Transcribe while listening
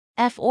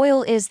If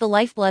oil is the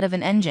lifeblood of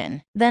an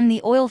engine, then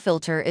the oil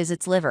filter is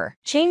its liver.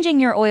 Changing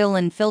your oil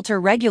and filter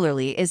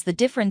regularly is the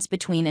difference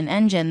between an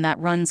engine that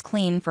runs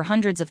clean for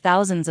hundreds of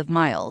thousands of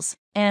miles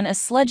and a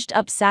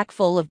sludged-up sack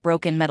full of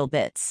broken metal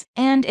bits.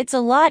 And it's a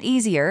lot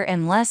easier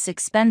and less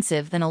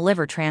expensive than a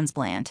liver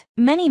transplant.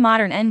 Many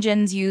modern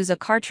engines use a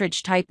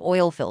cartridge-type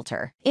oil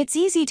filter. It's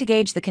easy to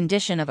gauge the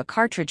condition of a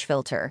cartridge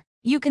filter.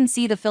 You can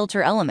see the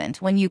filter element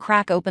when you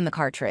crack open the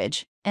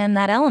cartridge, and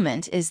that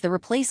element is the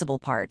replaceable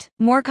part.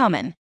 More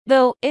common,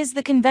 though, is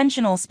the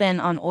conventional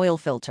spin-on oil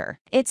filter.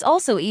 It's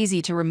also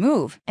easy to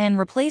remove, and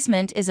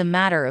replacement is a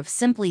matter of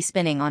simply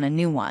spinning on a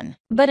new one.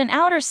 But an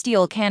outer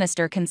steel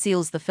canister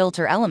conceals the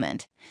filter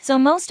element, so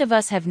most of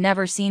us have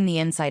never seen the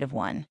inside of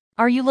one.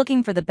 Are you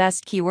looking for the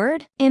best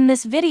keyword? In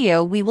this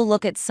video, we will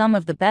look at some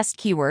of the best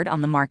keyword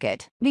on the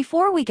market.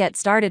 Before we get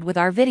started with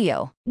our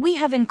video, we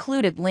have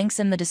included links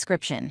in the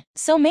description,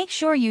 so make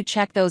sure you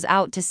check those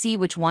out to see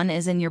which one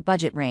is in your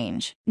budget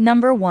range.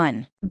 Number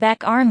 1.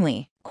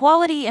 Beck-Arnley.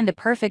 Quality and a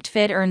perfect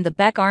fit earned the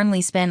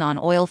Beck-Arnley Spin-on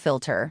Oil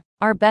Filter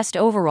our best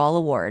overall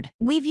award.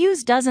 We've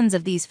used dozens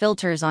of these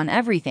filters on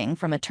everything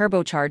from a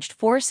turbocharged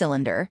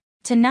 4-cylinder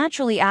to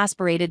naturally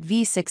aspirated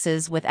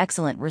V6s with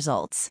excellent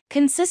results.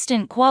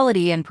 Consistent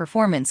quality and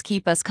performance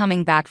keep us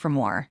coming back for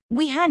more.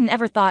 We hadn't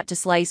ever thought to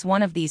slice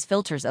one of these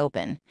filters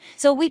open,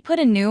 so we put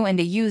a new and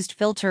a used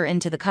filter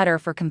into the cutter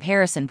for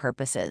comparison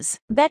purposes.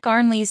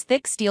 Beck-Arnley's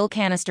thick steel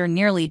canister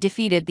nearly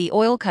defeated the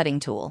oil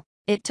cutting tool.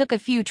 It took a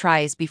few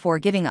tries before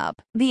giving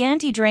up. The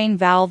anti-drain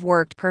valve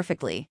worked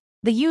perfectly.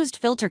 The used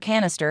filter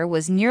canister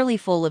was nearly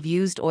full of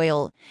used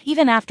oil,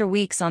 even after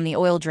weeks on the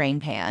oil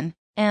drain pan.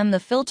 And the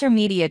filter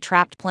media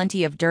trapped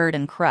plenty of dirt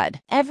and crud.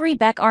 Every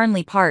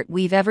Beck-Arnley part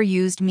we've ever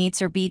used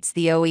meets or beats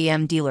the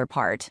OEM dealer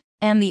part.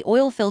 And the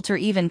oil filter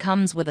even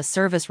comes with a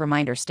service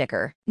reminder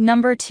sticker.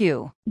 Number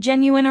 2.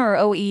 Genuine or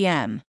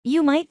OEM.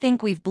 You might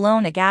think we've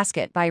blown a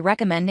gasket by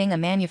recommending a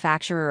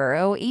manufacturer or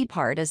OE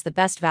part as the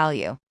best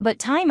value. But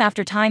time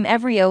after time,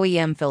 every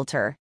OEM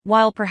filter,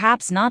 while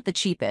perhaps not the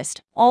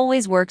cheapest,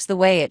 always works the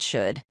way it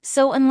should.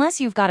 So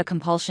unless you've got a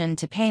compulsion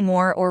to pay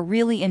more or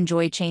really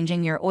enjoy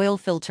changing your oil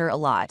filter a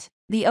lot,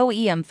 the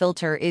OEM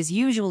filter is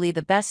usually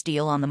the best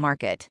deal on the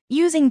market.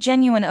 Using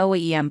genuine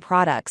OEM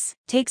products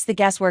takes the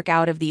guesswork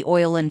out of the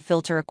oil and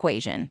filter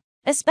equation,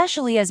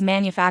 especially as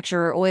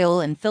manufacturer oil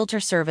and filter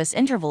service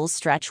intervals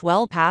stretch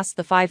well past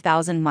the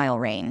 5,000-mile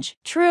range.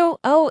 True,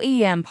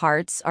 OEM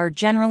parts are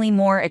generally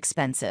more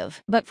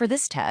expensive, but for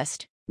this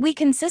test, we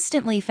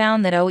consistently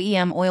found that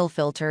OEM oil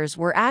filters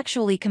were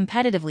actually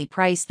competitively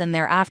priced than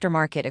their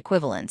aftermarket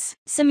equivalents.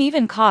 Some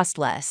even cost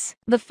less.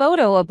 The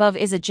photo above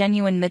is a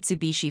genuine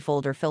Mitsubishi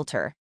folder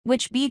filter,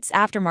 which beats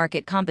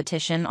aftermarket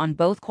competition on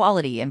both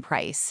quality and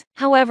price.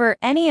 However,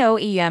 any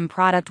OEM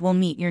product will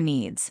meet your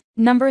needs.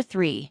 Number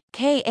 3.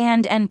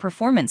 K&N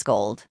Performance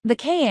Gold. The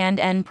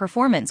K&N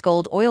Performance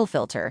Gold oil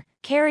filter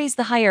carries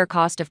the higher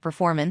cost of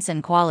performance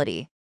and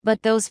quality,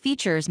 but those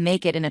features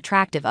make it an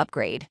attractive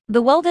upgrade.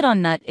 The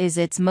welded-on nut is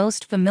its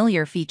most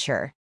familiar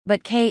feature,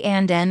 but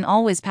K&N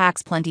always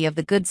packs plenty of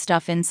the good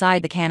stuff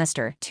inside the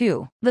canister,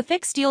 too. The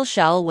thick steel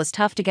shell was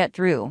tough to get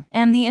through,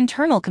 and the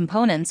internal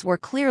components were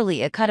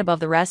clearly a cut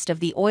above the rest of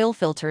the oil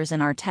filters in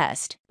our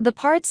test. The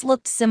parts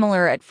looked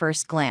similar at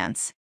first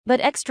glance, but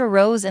extra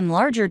rows and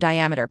larger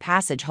diameter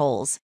passage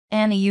holes,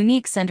 and a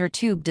unique center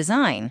tube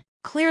design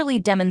clearly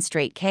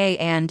demonstrate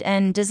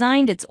K&N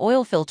designed its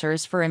oil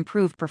filters for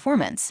improved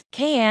performance.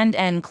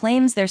 K&N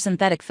claims their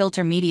synthetic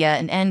filter media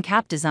and end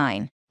cap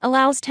design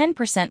allows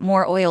 10%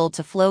 more oil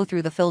to flow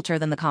through the filter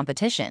than the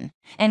competition,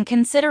 and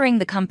considering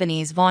the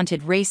company's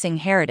vaunted racing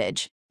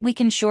heritage, we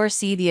can sure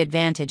see the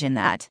advantage in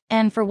that.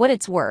 And for what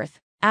it's worth,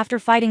 after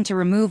fighting to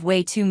remove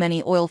way too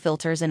many oil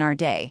filters in our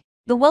day,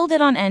 the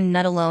welded-on end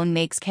nut alone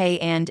makes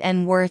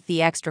K&N worth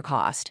the extra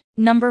cost.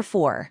 Number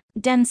 4.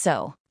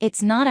 Denso.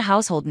 It's not a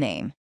household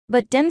name,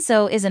 but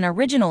Denso is an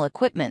original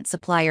equipment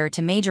supplier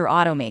to major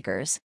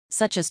automakers,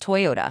 such as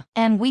Toyota,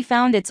 and we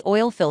found its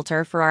oil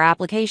filter for our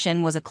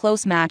application was a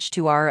close match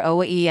to our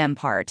OEM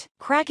part.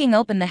 Cracking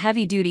open the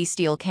heavy-duty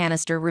steel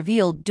canister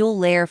revealed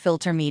dual-layer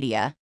filter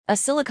media, a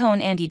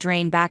silicone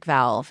anti-drain back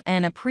valve,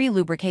 and a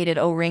pre-lubricated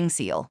O-ring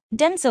seal.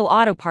 Denso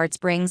Auto Parts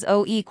brings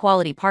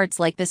OE-quality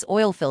parts like this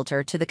oil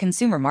filter to the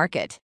consumer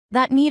market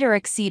that meet or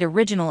exceed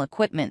original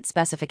equipment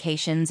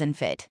specifications and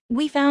fit.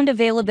 We found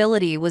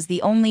availability was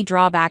the only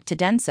drawback to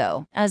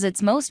Denso, as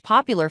its most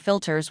popular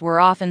filters were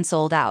often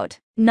sold out.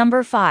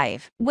 Number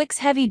 5. Wix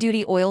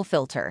Heavy-Duty Oil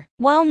Filter.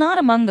 While not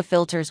among the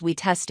filters we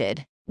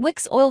tested,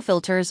 Wix oil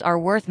filters are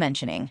worth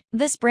mentioning.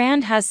 This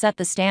brand has set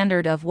the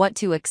standard of what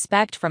to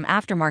expect from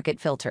aftermarket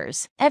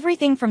filters.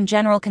 Everything from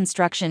general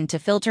construction to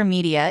filter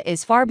media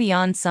is far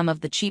beyond some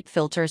of the cheap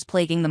filters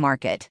plaguing the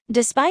market.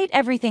 Despite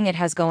everything it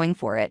has going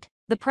for it,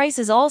 the price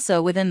is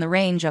also within the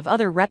range of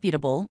other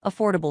reputable,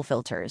 affordable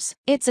filters.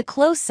 It's a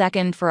close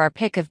second for our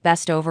pick of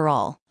best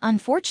overall.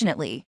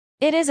 Unfortunately,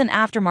 it is an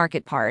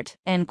aftermarket part,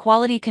 and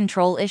quality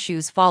control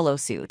issues follow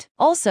suit.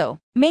 Also,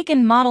 make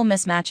and model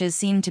mismatches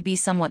seem to be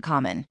somewhat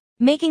common,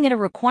 making it a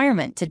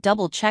requirement to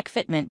double-check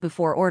fitment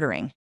before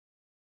ordering.